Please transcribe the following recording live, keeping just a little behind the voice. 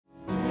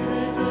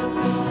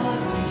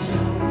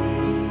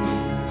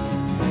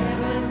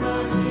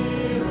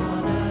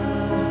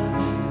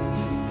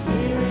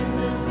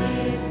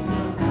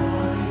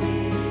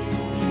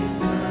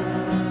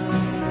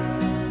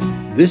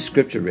This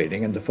scripture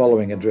reading and the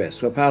following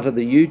address were part of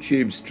the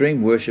YouTube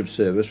stream worship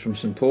service from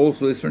St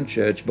Paul's Lutheran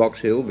Church,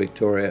 Box Hill,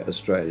 Victoria,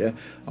 Australia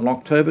on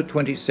October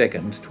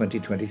 22nd,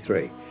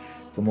 2023.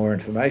 For more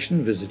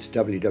information, visit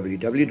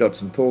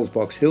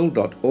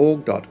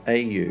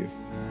www.stpaulsboxhill.org.au.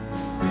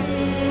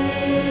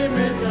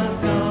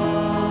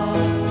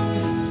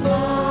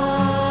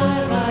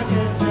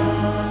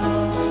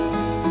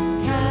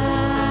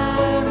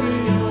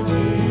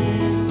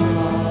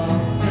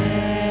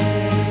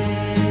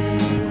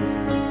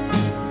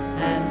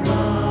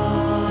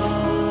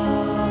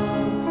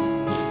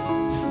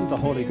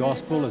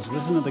 Gospel is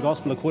written in the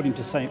Gospel according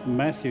to St.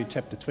 Matthew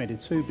chapter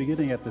 22,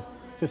 beginning at the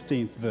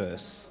 15th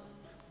verse.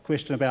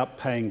 Question about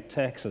paying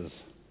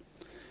taxes.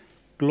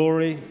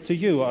 Glory to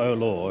you, O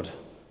Lord.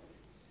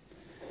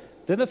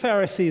 Then the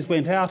Pharisees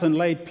went out and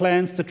laid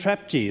plans to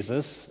trap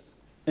Jesus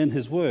in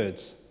his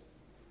words.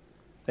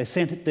 They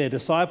sent their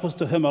disciples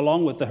to him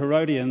along with the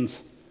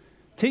Herodians.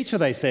 Teacher,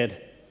 they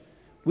said,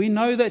 we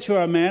know that you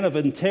are a man of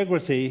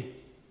integrity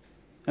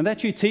and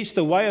that you teach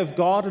the way of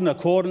God in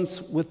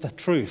accordance with the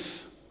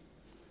truth.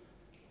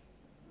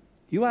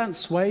 You aren't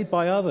swayed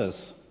by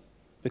others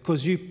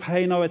because you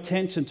pay no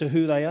attention to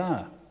who they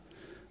are.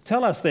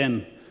 Tell us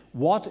then,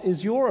 what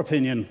is your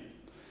opinion?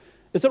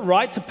 Is it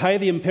right to pay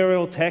the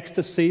imperial tax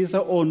to Caesar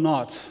or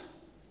not?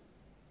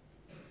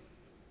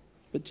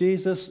 But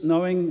Jesus,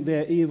 knowing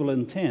their evil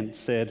intent,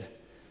 said,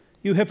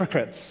 you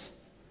hypocrites,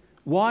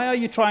 why are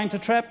you trying to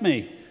trap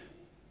me?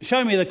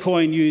 Show me the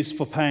coin used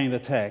for paying the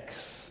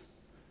tax.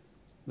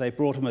 They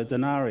brought him a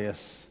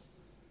denarius,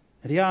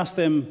 and he asked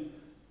them,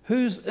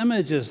 whose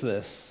image is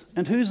this?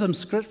 And whose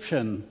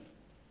inscription?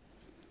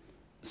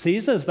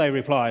 Caesar's, they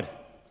replied.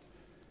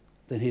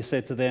 Then he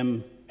said to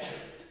them,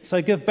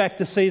 so give back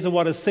to Caesar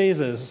what is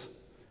Caesar's,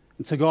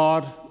 and to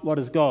God what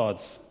is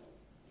God's.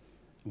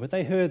 When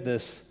they heard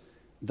this,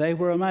 they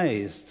were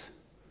amazed.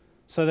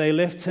 So they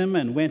left him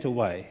and went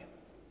away.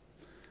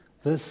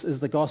 This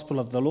is the gospel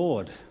of the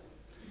Lord.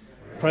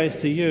 Praise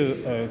to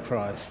you, O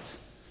Christ.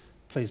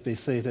 Please be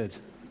seated.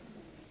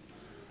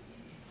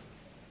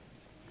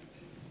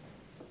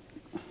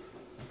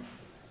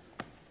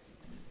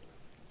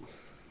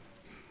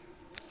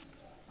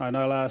 I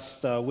know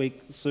last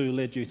week Sue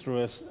led you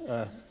through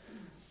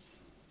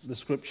the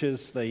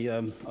scriptures,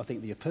 I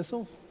think the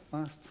epistle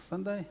last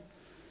Sunday.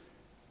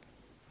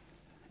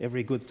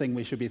 Every good thing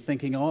we should be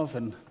thinking of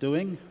and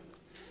doing,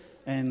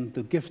 and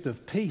the gift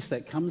of peace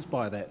that comes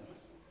by that.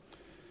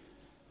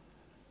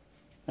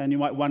 And you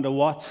might wonder,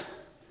 what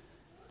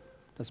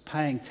does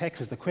paying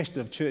taxes, the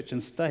question of church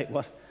and state,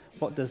 what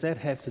does that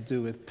have to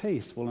do with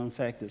peace? Well, in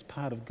fact, it's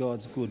part of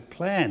God's good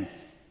plan.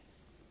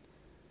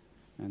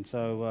 And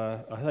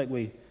so I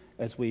think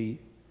as we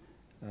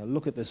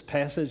look at this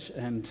passage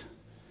and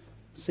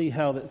see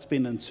how that's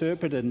been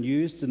interpreted and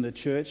used in the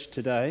church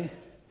today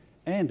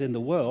and in the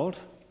world,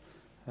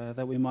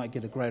 that we might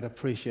get a great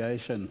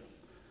appreciation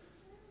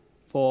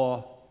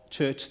for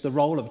church, the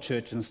role of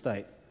church and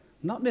state.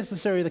 Not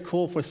necessarily the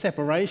call for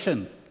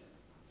separation,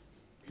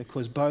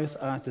 because both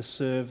are to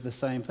serve the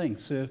same thing,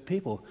 serve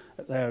people.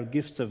 They are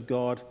gifts of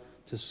God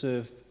to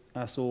serve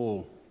us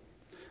all.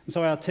 And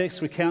so our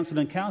text recounts an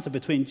encounter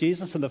between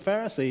Jesus and the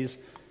Pharisees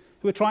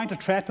who were trying to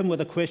trap him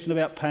with a question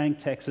about paying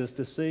taxes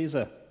to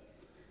Caesar.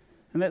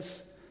 And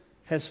that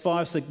has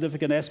 5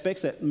 significant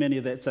aspects that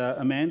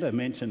Amanda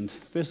mentioned.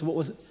 First of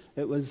all,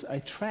 it was a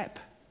trap.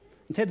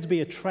 It intended to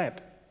be a trap.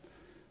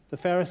 The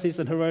Pharisees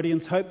and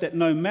Herodians hoped that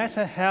no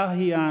matter how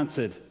he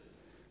answered,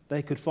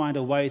 they could find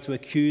a way to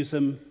accuse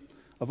him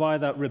of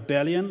either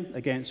rebellion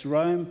against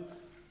Rome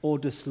or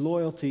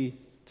disloyalty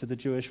to the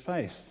Jewish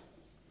faith.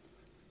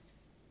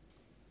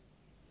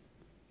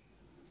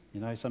 You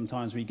know,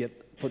 sometimes we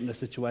get put in a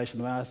situation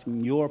of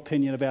asking your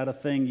opinion about a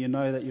thing. You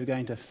know that you're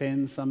going to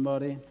offend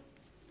somebody,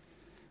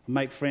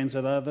 make friends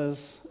with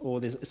others,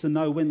 or it's a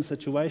no-win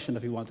situation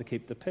if you want to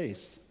keep the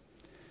peace.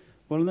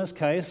 Well, in this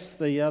case,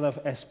 the other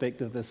aspect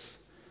of this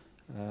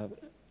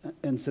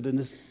incident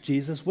is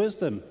Jesus'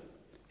 wisdom.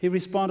 He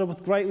responded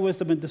with great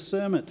wisdom and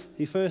discernment.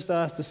 He first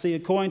asked to see a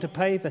coin to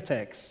pay the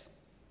tax,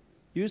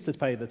 used to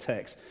pay the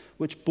tax,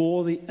 which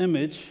bore the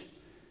image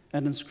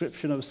and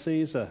inscription of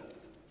Caesar.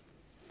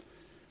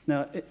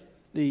 Now,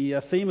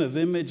 the theme of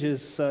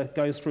images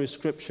goes through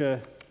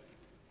Scripture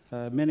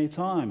many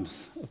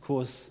times. Of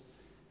course,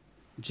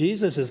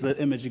 Jesus is the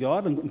image of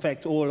God, and in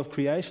fact, all of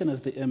creation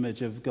is the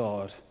image of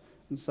God.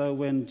 And so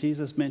when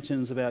Jesus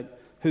mentions about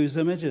whose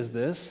image is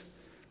this,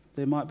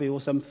 there might be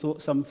also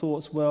some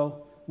thoughts,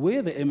 well,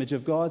 we're the image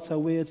of God, so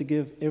we're to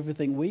give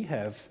everything we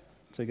have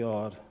to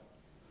God.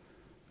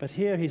 But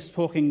here he's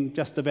talking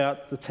just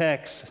about the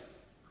tax.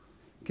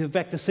 Give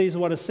back to Caesar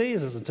what is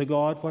Caesar's, and to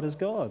God what is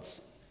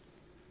God's.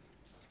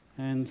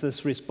 And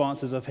this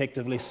response has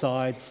effectively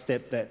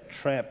sidestepped that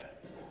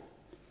trap.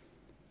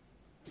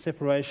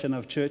 Separation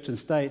of church and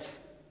state.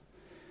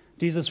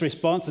 Jesus'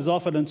 response is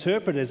often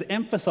interpreted as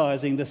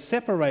emphasizing the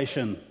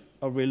separation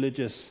of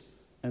religious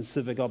and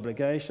civic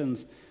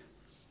obligations.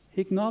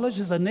 He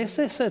acknowledges the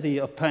necessity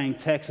of paying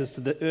taxes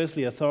to the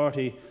earthly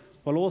authority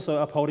while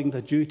also upholding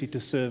the duty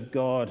to serve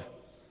God.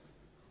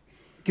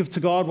 give to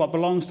God what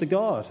belongs to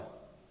God.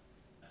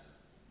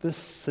 This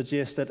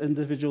suggests that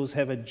individuals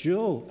have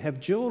dual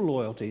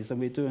loyalties, and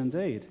we do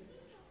indeed,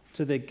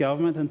 to their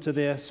government and to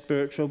their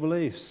spiritual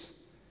beliefs.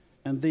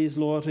 And these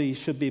loyalties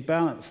should be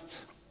balanced,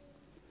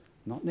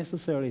 not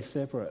necessarily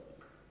separate.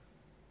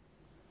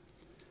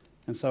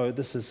 And so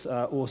this has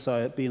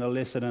also been a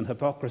lesson in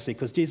hypocrisy,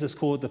 because Jesus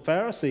called the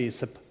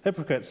Pharisees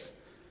hypocrites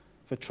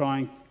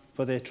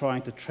for their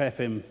trying to trap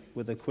him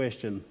with a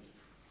question.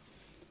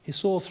 He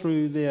saw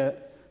through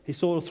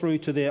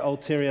to their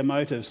ulterior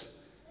motives,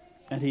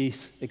 and he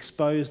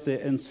exposed their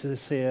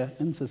insincere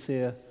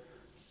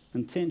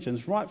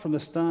intentions right from the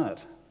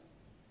start.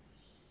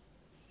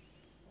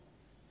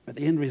 But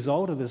the end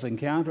result of this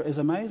encounter is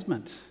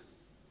amazement.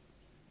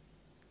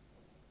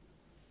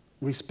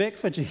 Respect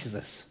for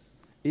Jesus,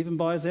 even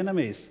by his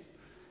enemies.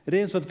 It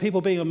ends with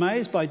people being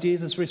amazed by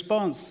Jesus'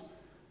 response,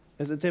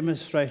 as it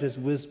demonstrates his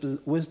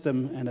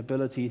wisdom and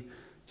ability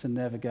to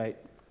navigate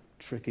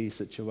tricky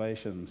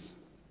situations.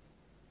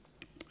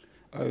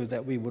 Oh,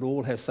 that we would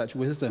all have such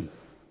wisdom.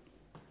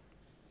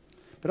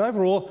 But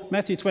overall,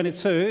 Matthew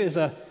 22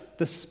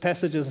 this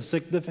passage is a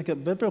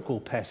significant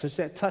biblical passage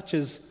that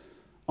touches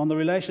on the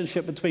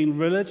relationship between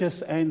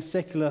religious and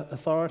secular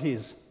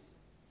authorities.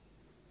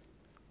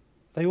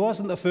 He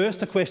wasn't the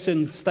first to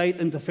question state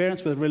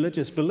interference with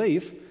religious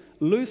belief.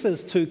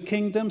 Luther's two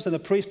kingdoms and the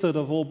priesthood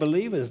of all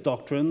believers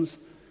doctrines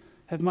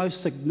have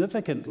most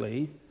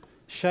significantly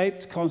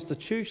shaped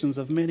constitutions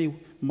of many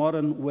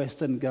modern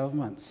Western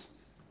governments,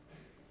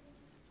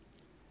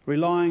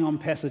 relying on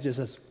passages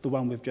as the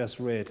one we've just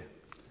read.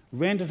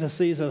 Render to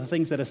Caesar the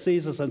things that are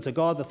Caesar's, and to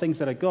God the things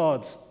that are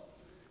God's.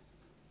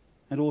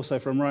 And also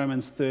from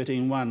Romans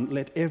 13:1,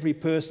 let every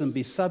person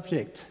be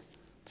subject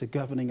to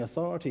governing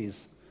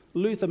authorities.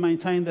 Luther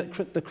maintained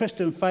that the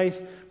Christian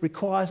faith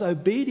requires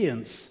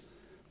obedience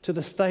to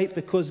the state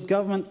because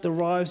government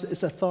derives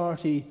its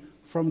authority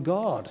from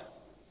God.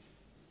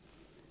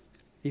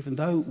 Even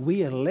though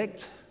we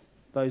elect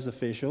those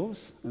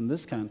officials in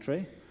this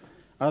country,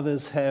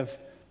 others have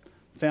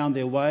found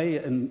their way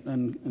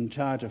in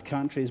charge of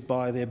countries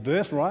by their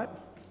birthright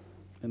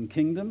in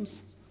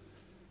kingdoms,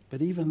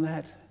 but even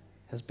that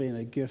has been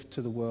a gift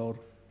to the world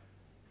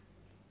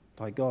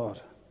by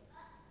God.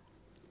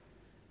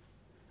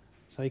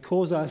 So he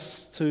calls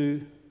us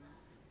to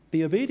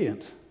be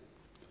obedient.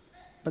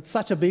 But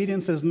such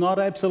obedience is not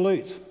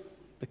absolute,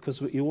 because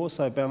he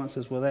also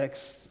balances with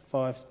Acts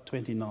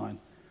 5:29.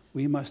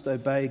 We must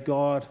obey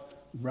God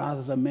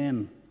rather than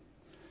men.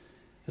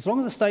 As long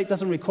as the state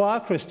doesn't require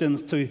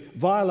Christians to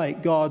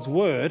violate God's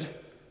word,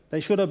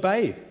 they should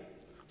obey.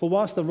 For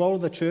whilst the role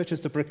of the church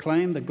is to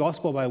proclaim the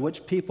gospel by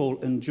which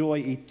people enjoy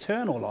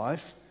eternal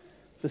life,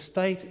 the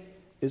state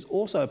is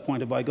also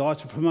appointed by God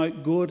to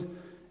promote good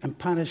and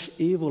punish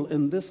evil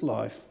in this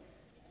life.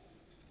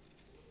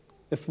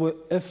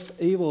 If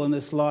evil in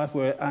this life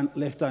were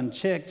left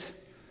unchecked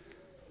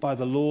by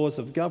the laws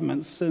of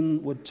government,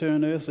 sin would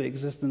turn earthly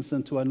existence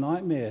into a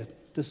nightmare,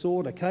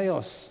 disorder,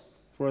 chaos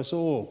for us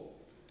all.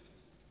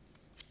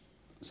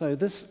 So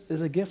this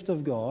is a gift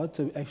of God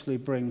to actually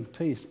bring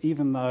peace,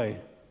 even though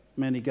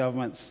many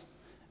governments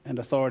and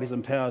authorities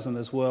and powers in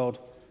this world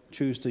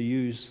choose to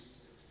use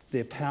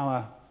their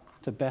power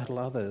to battle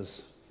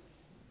others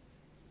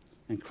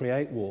and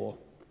create war.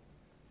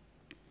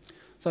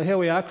 So here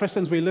we are,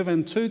 Christians, we live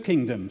in two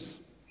kingdoms.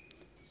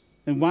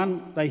 In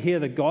one, they hear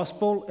the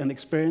gospel and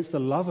experience the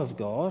love of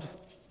God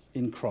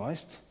in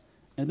Christ,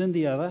 and in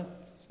the other,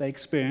 they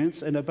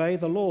experience and obey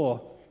the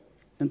law.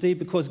 Indeed,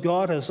 because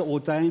God has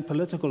ordained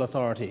political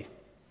authority.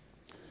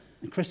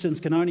 And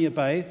Christians can only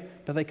obey,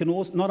 but they can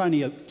also not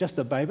only just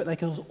obey, but they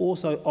can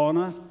also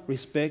honour,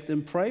 respect,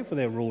 and pray for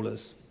their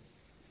rulers,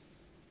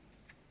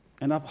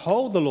 and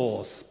uphold the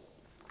laws,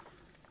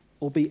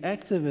 or be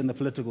active in the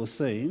political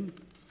scene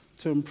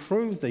to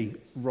improve the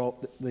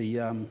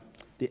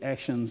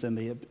actions and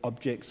the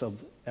objects of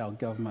our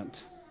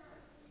government.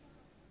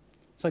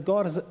 So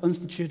God has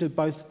instituted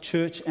both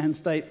church and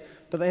state,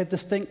 but they have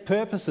distinct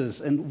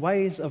purposes and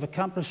ways of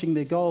accomplishing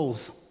their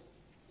goals.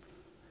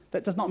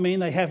 That does not mean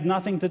they have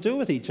nothing to do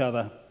with each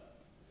other.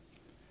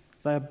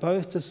 They are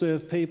both to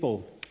serve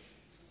people.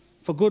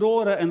 For good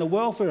order and the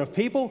welfare of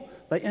people,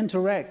 they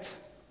interact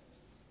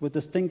with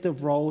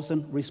distinctive roles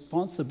and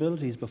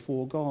responsibilities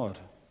before God.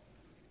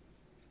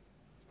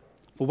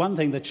 For one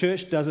thing, the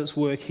church does its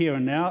work here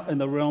and now in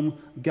the realm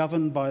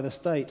governed by the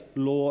state,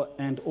 law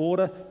and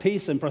order,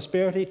 peace and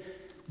prosperity.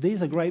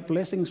 These are great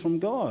blessings from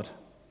God.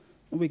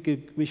 And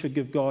we should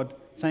give God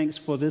thanks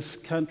for this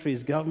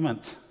country's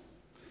government.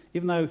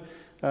 Even though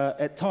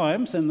at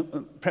times,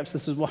 and perhaps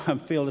this is why I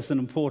feel this is an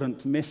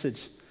important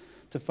message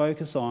to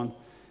focus on,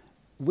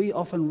 we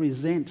often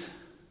resent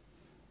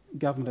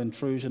government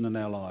intrusion in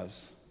our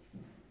lives.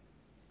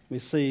 We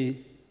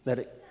see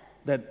that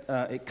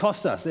it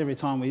costs us every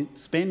time we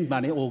spend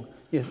money, or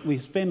yes, we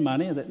spend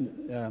money.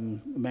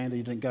 Amanda,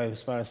 you didn't go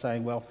as far as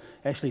saying, well,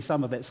 actually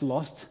some of that's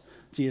lost.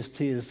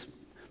 GST has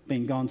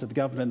been gone to the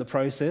government in the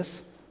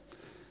process.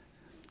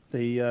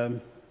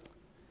 We're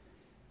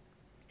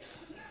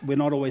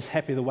not always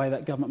happy the way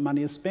that government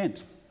money is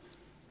spent.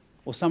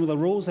 or some of the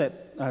laws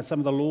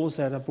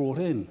that are brought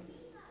in.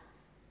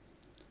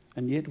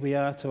 And yet we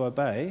are to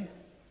obey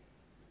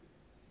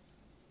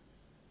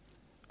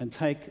and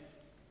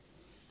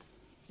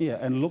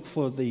and look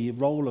for the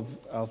role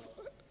of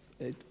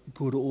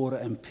good order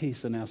and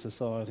peace in our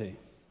society.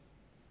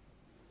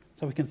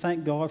 So we can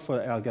thank God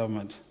for our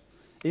government,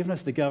 even if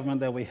it's the government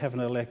that we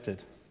haven't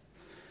elected.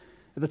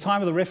 At the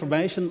time of the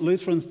Reformation,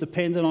 Lutherans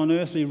depended on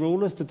earthly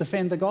rulers to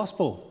defend the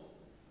gospel.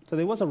 So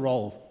there was a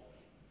role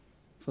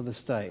for the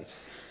state.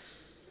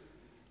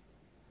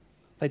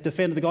 They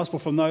defended the gospel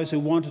from those who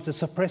wanted to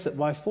suppress it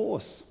by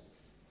force.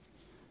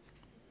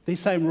 These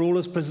same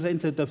rulers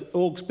presented the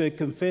Augsburg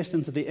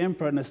Confession to the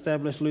emperor and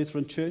established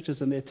Lutheran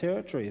churches in their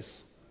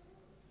territories.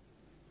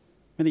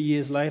 Many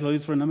years later,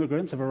 Lutheran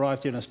immigrants have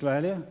arrived here in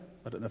Australia.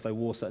 I don't know if they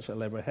wore such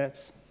elaborate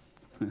hats.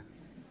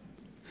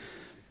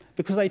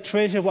 Because they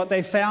treasure what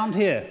they found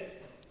here,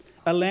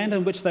 a land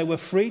in which they were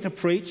free to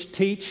preach,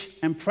 teach,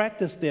 and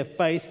practice their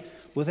faith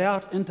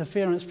without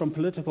interference from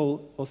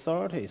political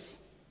authorities.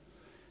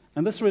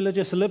 And this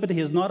religious liberty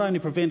has not only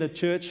prevented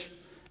church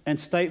and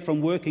state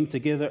from working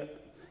together,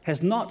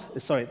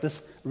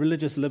 this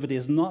religious liberty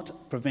has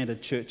not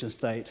prevented church and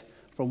state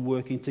from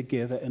working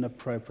together in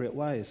appropriate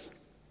ways.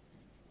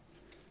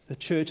 The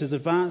church has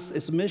advanced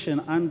its mission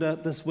under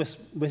this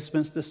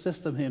Westminster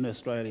system here in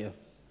Australia.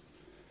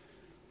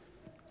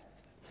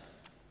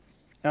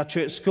 Our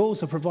church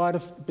schools have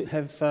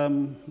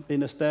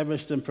been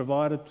established and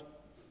provided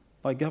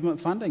by government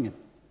funding.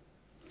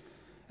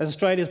 As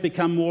Australia has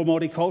become more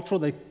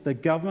multicultural, the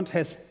government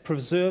has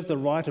preserved the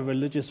right of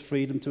religious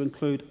freedom to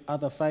include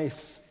other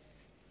faiths,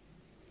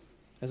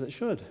 as it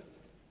should.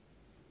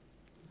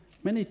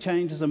 Many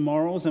changes in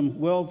morals and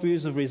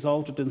worldviews have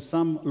resulted in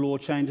some law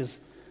changes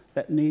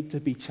that need to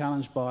be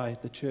challenged by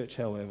the church,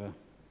 however.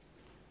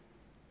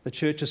 The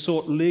church has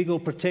sought legal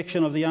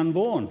protection of the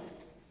unborn.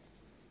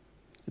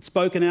 It's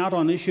spoken out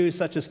on issues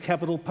such as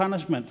capital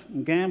punishment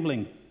and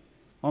gambling,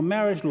 on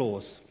marriage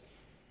laws,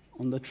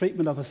 on the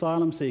treatment of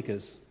asylum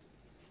seekers,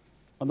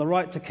 on the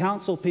right to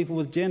counsel people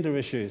with gender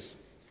issues,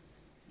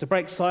 to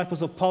break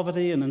cycles of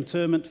poverty and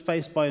internment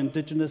faced by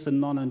Indigenous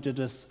and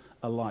non-Indigenous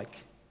alike.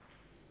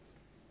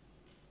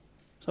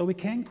 So we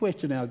can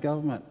question our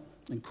government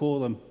and call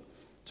them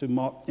to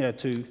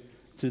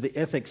the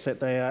ethics that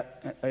they are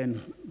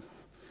and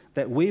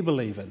that we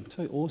believe in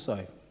too,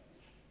 also,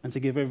 and to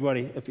give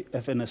everybody,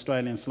 if in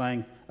Australian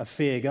slang, a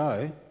fair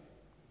go.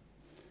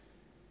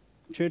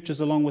 Churches,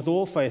 along with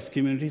all faith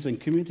communities and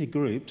community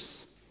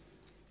groups,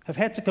 have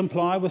had to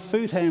comply with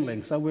food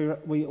handling, so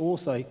we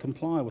also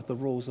comply with the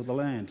rules of the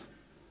land.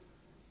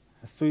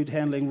 Food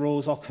handling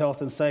rules,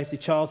 health and safety,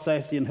 child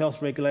safety and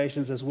health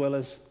regulations, as well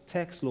as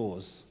tax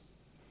laws.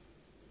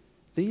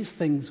 These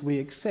things we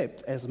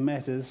accept as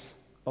matters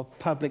of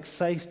public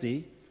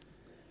safety,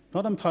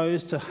 not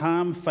imposed to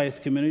harm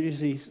faith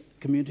communities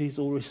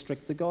or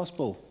restrict the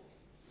gospel.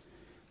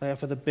 They are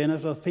for the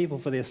benefit of people,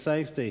 for their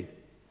safety.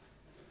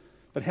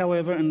 But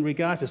however, in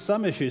regard to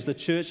some issues, the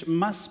church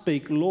must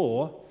speak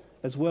law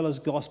as well as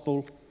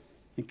gospel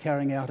in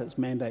carrying out its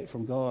mandate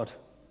from God.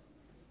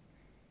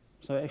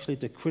 So actually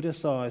to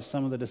criticise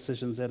some of the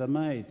decisions that are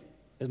made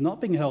is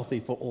not being healthy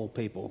for all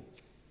people.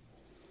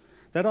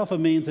 That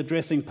often means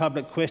addressing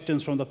public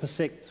questions from the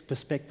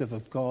perspective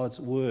of God's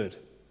word.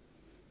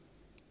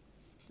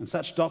 And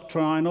such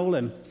doctrinal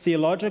and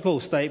theological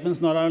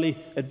statements not only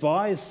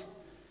advise,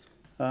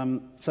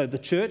 so the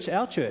church,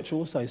 our church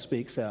also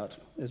speaks out,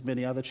 as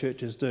many other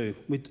churches do.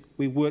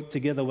 We work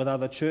together with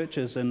other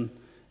churches in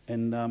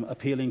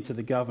appealing to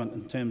the government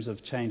in terms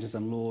of changes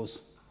in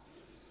laws.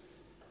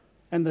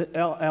 And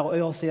our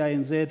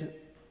LCANZ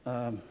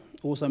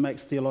also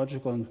makes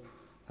theological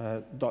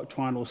and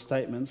doctrinal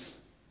statements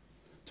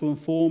to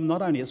inform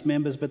not only its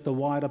members but the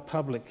wider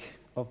public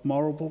of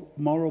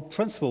moral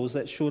principles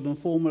that should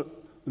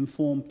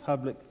inform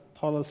public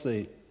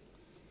policy.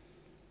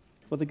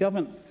 For the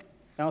government,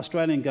 our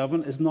Australian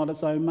government is not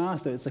its own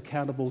master. It's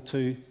accountable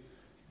to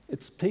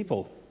its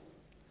people,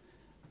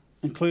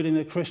 including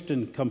the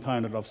Christian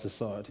component of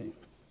society.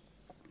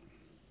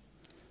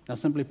 Now,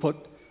 simply put,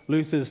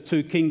 Luther's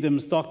two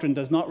kingdoms doctrine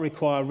does not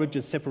require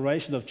rigid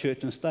separation of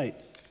church and state,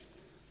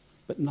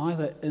 but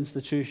neither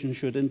institution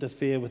should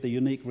interfere with the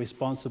unique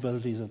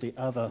responsibilities of the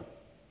other.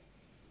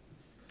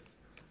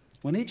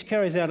 When each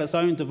carries out its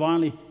own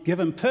divinely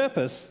given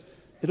purpose,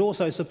 it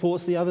also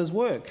supports the other's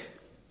work.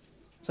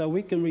 So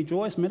we can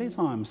rejoice many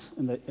times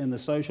in the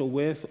social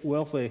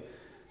welfare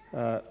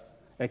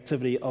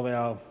activity of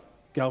our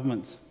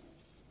governments.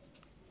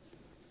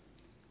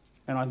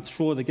 And I'm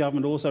sure the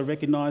government also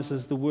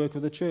recognises the work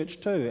of the church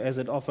too, as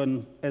it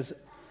often, as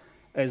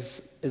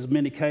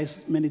many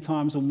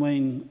times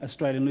when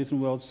Australian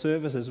Lutheran World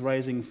Service is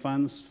raising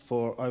funds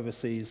for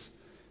overseas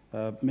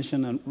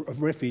mission and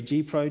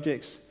refugee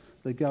projects,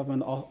 the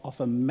government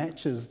often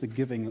matches the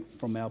giving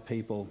from our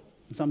people,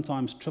 and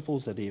sometimes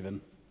triples it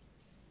even.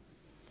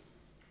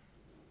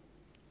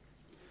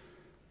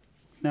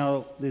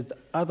 Now, the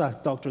other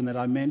doctrine that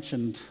I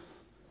mentioned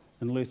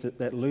in Luther,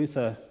 that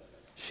Luther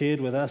shared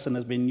with us and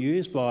has been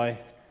used by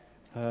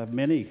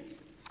many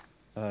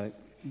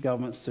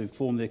governments to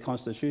form their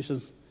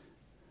constitutions,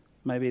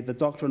 maybe the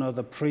doctrine of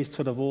the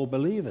priesthood of all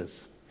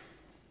believers.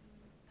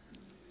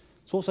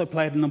 It's also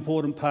played an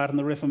important part in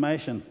the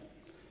Reformation.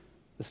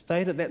 The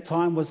state at that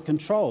time was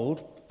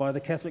controlled by the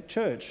Catholic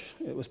Church.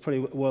 It was pretty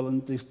well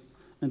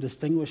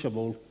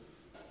indistinguishable,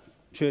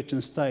 church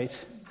and state,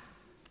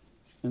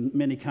 in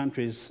many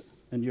countries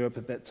in Europe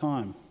at that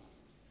time.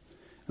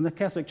 And the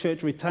Catholic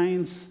Church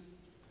retains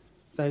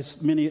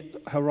those many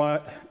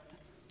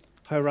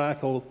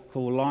hierarchical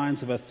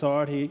lines of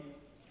authority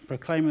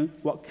proclaiming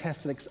what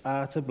Catholics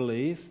are to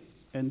believe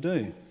and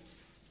do.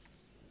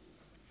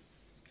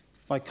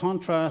 By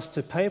contrast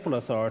to papal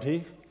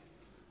authority,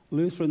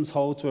 Lutherans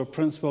hold to a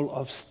principle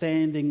of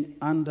standing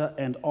under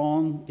and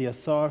on the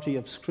authority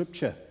of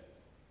Scripture.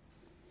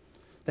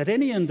 That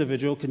any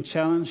individual can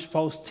challenge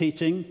false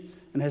teaching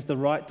and has the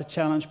right to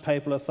challenge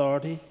papal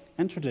authority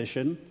and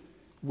tradition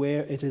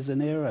where it is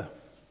in error.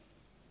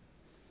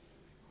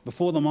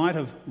 Before the might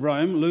of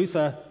Rome,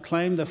 Luther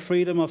claimed the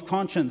freedom of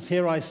conscience.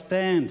 Here I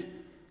stand,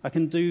 I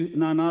can do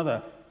none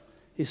other.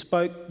 He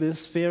spoke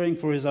this fearing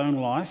for his own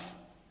life,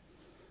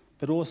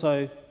 but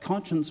also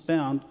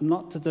conscience-bound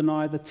not to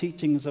deny the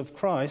teachings of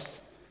Christ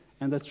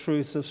and the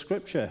truths of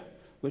Scripture,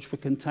 which were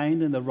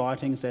contained in the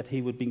writings that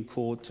he would be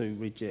called to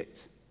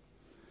reject.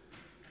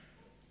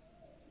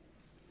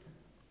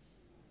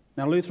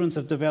 Now, Lutherans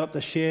have developed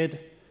a shared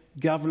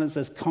governance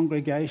as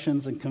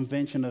congregations and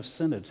convention of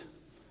synod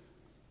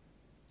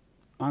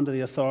under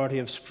the authority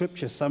of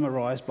Scripture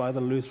summarised by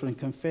the Lutheran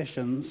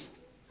confessions.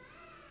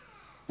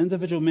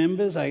 Individual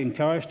members are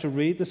encouraged to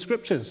read the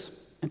Scriptures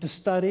and to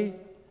study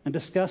and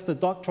discuss the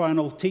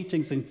doctrinal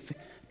teachings and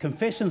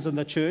confessions in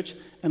the church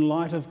in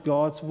light of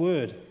God's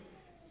Word.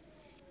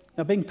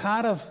 Now, being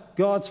part of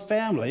God's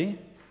family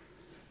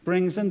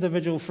brings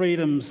individual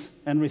freedoms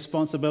and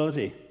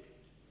responsibility.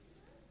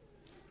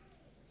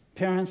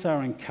 Parents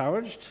are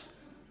encouraged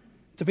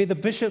to be the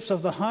bishops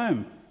of the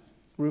home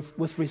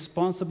with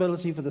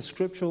responsibility for the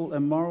scriptural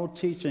and moral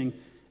teaching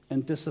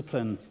and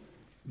discipline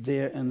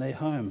there in their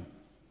home.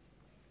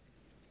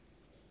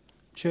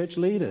 Church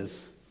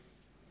leaders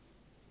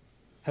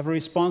have a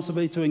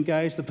responsibility to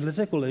engage the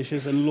political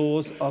issues and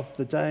laws of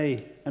the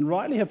day and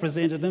rightly have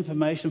presented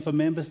information for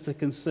members to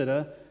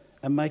consider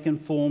and make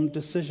informed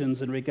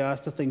decisions in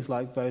regards to things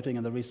like voting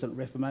in the recent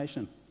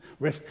referendum,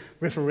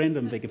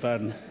 beg your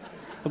pardon.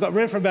 I've got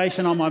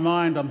Reformation on my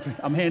mind.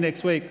 I'm here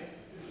next week.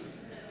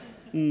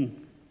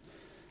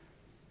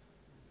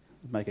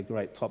 Make a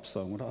great pop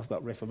song. I've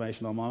got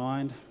Reformation on my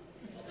mind.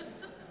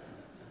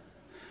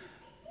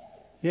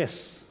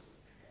 Yes,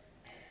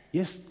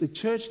 the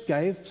church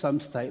gave some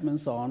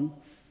statements on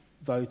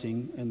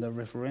voting in the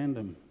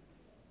referendum.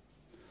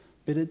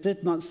 But it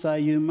did not say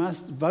you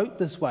must vote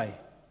this way.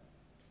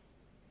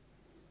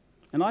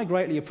 And I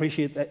greatly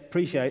appreciate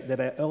that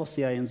our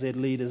LCA and Z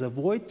leaders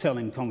avoid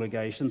telling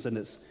congregations and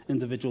its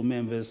individual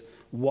members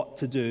what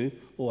to do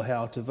or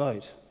how to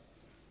vote.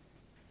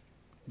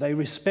 They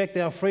respect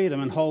our freedom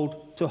and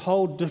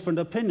hold different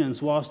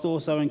opinions whilst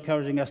also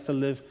encouraging us to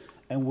live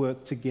and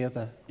work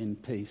together in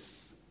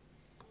peace.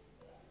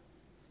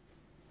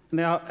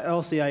 Now,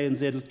 LCA and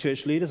Z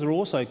church leaders are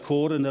also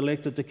called and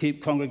elected to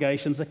keep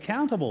congregations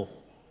accountable.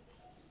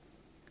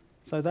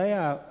 So they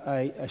are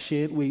a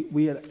shared,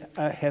 we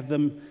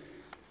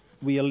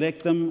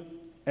elect them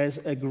as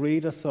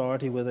agreed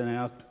authority within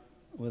our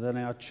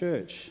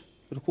church,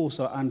 but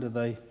also under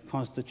the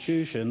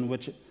Constitution,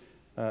 which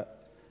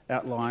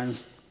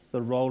outlines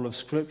the role of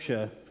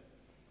Scripture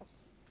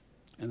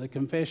and the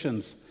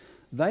confessions.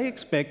 They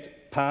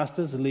expect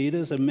pastors,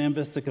 leaders, and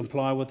members to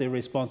comply with their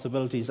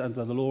responsibilities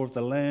under the law of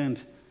the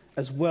land,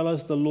 as well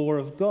as the law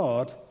of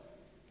God,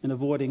 in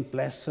avoiding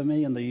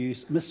blasphemy and the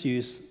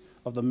misuse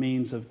of the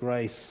means of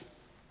grace.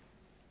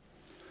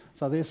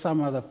 So there's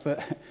some other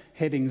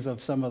headings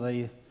of some of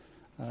the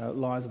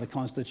lines of the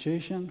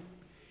Constitution.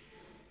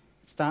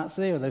 It starts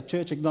there. The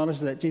church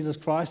acknowledges that Jesus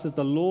Christ is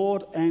the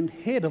Lord and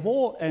head of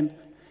all, and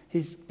He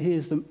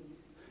is the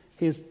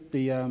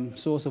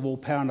source of all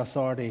power and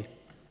authority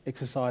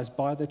exercised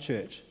by the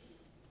church,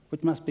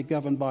 which must be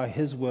governed by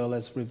His will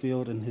as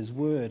revealed in His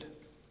Word.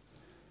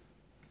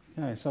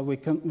 Okay, so we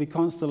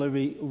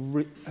constantly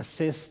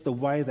assess the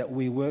way that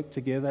we work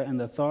together and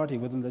the authority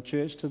within the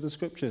church to the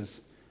Scriptures,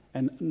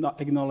 and not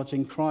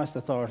acknowledging Christ's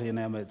authority in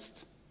our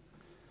midst.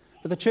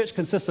 But the church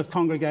consists of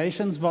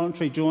congregations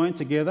voluntarily joined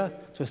together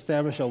to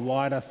establish a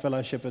wider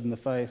fellowship in the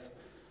faith.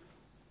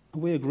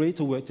 We agree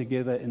to work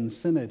together in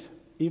synod,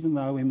 even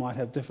though we might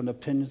have different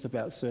opinions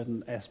about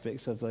certain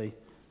aspects of the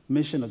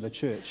mission of the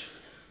church.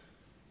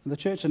 And the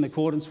church, in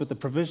accordance with the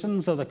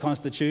provisions of the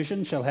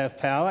Constitution, shall have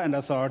power and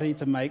authority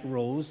to make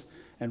rules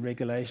and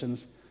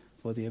regulations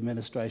for the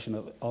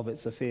administration of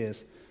its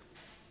affairs.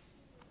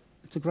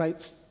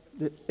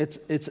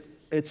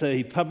 It's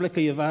a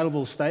publicly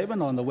available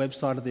statement on the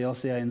website of the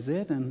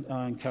LCA&Z, and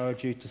I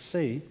encourage you to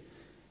see,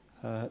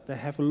 to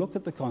have a look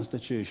at the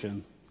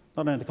Constitution.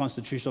 Not only the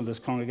Constitution of this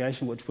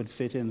congregation, which would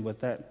fit in with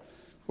that,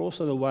 but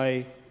also the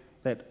way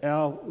that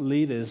our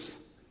leaders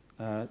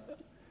are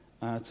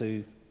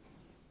to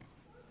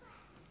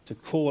to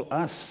call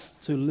us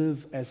to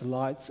live as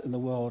lights in the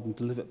world and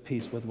to live at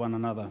peace with one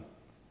another.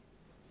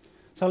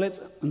 So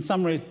in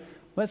summary,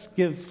 let's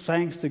give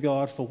thanks to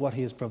God for what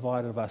he has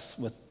provided us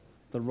with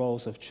the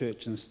roles of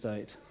church and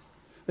state.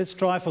 Let's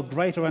strive for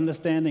greater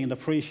understanding and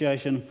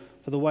appreciation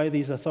for the way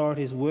these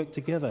authorities work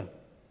together.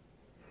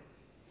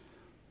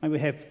 May we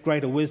have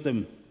greater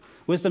wisdom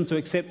to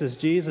accept as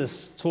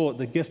Jesus taught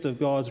the gift of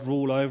God's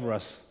rule over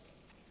us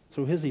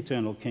through his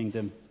eternal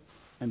kingdom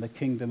and the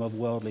kingdom of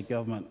worldly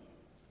government.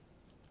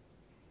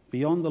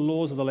 Beyond the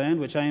laws of the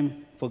land, which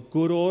aim for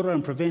good order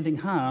and preventing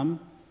harm,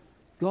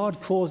 God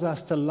calls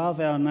us to love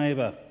our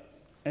neighbour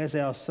as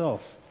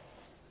ourselves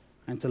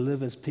and to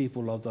live as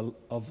people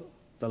of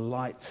the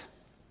light.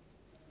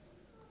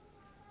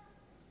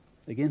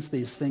 Against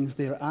these things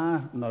there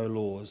are no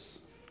laws.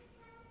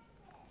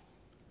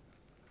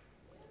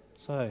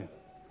 So,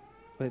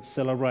 let's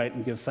celebrate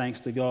and give thanks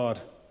to God.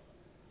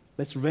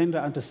 Let's render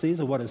unto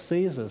Caesar what is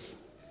Caesar's,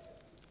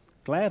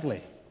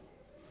 gladly,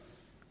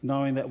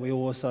 knowing that we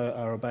also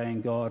are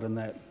obeying God in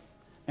that,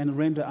 and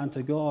render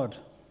unto God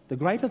the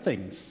greater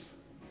things,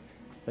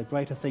 the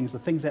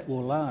things that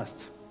will last,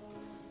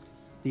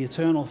 the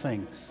eternal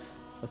things,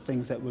 the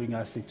things that bring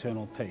us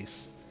eternal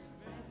peace.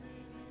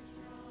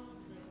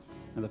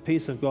 And the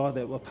peace of God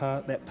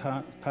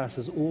that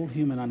passes all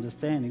human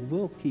understanding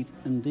will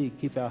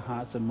keep our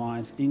hearts and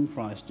minds in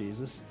Christ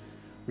Jesus,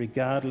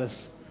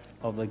 regardless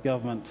of the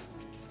government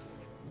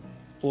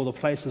or the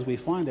places we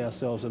find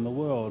ourselves in the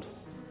world.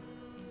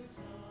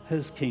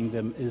 His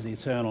kingdom is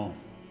eternal,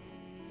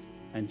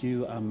 and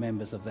you are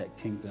members of that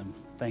kingdom.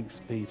 Thanks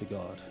be to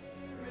God.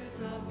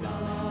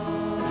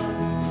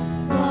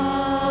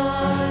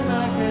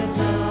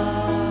 Amen.